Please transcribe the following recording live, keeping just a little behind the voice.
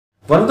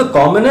One of the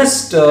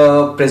commonest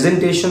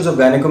presentations of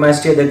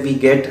gynecomastia that we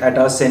get at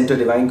our center,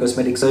 Divine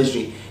Cosmetic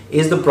Surgery,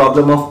 is the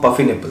problem of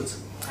puffy nipples.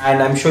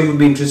 And I'm sure you'd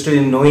be interested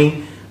in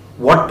knowing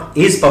what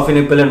is puffy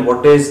nipple and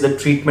what is the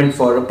treatment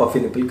for a puffy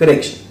nipple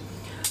correction.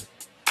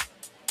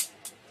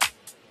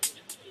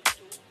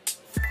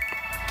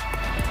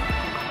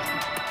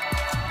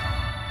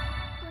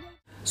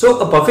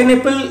 So a puffy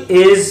nipple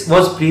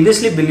was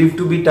previously believed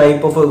to be type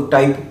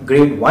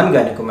grade 1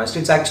 gynecomastia.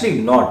 It's actually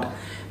not,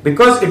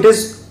 because it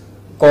is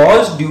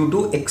caused due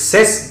to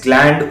excess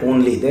gland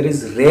only. There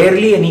is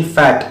rarely any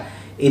fat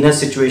in a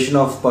situation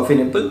of puffy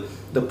nipple.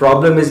 The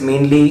problem is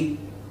mainly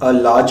a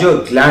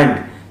larger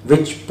gland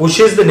which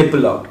pushes the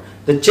nipple out.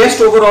 The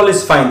chest overall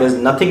is fine. There's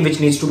nothing which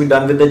needs to be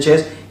done with the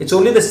chest. It's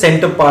only the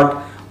center part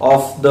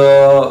of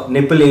the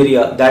nipple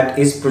area that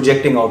is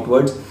projecting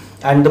outwards.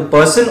 And the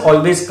person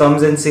always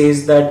comes and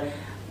says that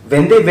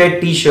when they wear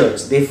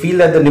t-shirts, they feel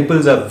that the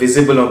nipples are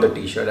visible on the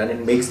t-shirt and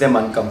it makes them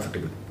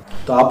uncomfortable.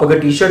 तो आप अगर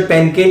T-shirt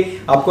पहन के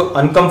आपको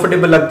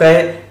uncomfortable लगता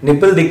है,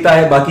 nipple दिखता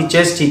है, बाकी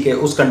चेस्ट ठीक है,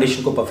 उस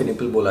कंडीशन को पफी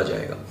निपल बोला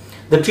जाएगा.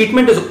 The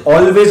treatment is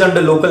always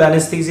under local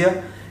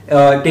anesthesia.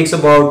 It takes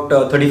about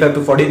 35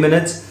 to 40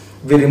 minutes.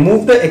 We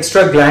remove the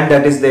extra gland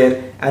that is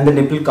there and the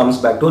nipple comes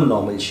back to a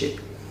normal shape.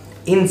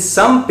 In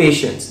some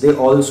patients, they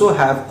also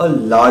have a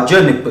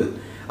larger nipple.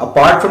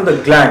 Apart from the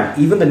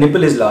gland, even the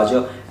nipple is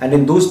larger, and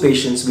in those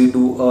patients we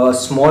do a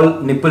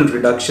small nipple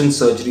reduction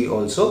surgery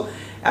also.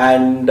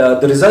 And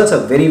the results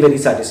are very, very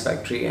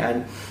satisfactory,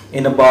 and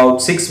in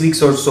about 6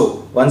 weeks or so,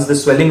 once the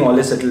swelling all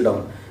is settled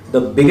down,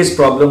 the biggest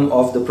problem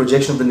of the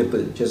projection of the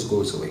nipple just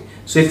goes away.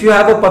 So if you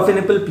have a puffy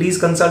nipple, please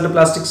consult a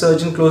plastic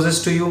surgeon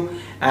closest to you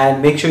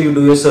and make sure you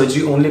do your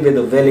surgery only with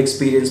a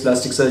well-experienced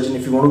plastic surgeon.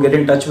 If you want to get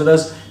in touch with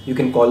us, you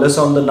can call us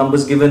on the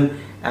numbers given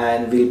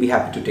and we'll be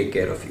happy to take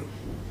care of you.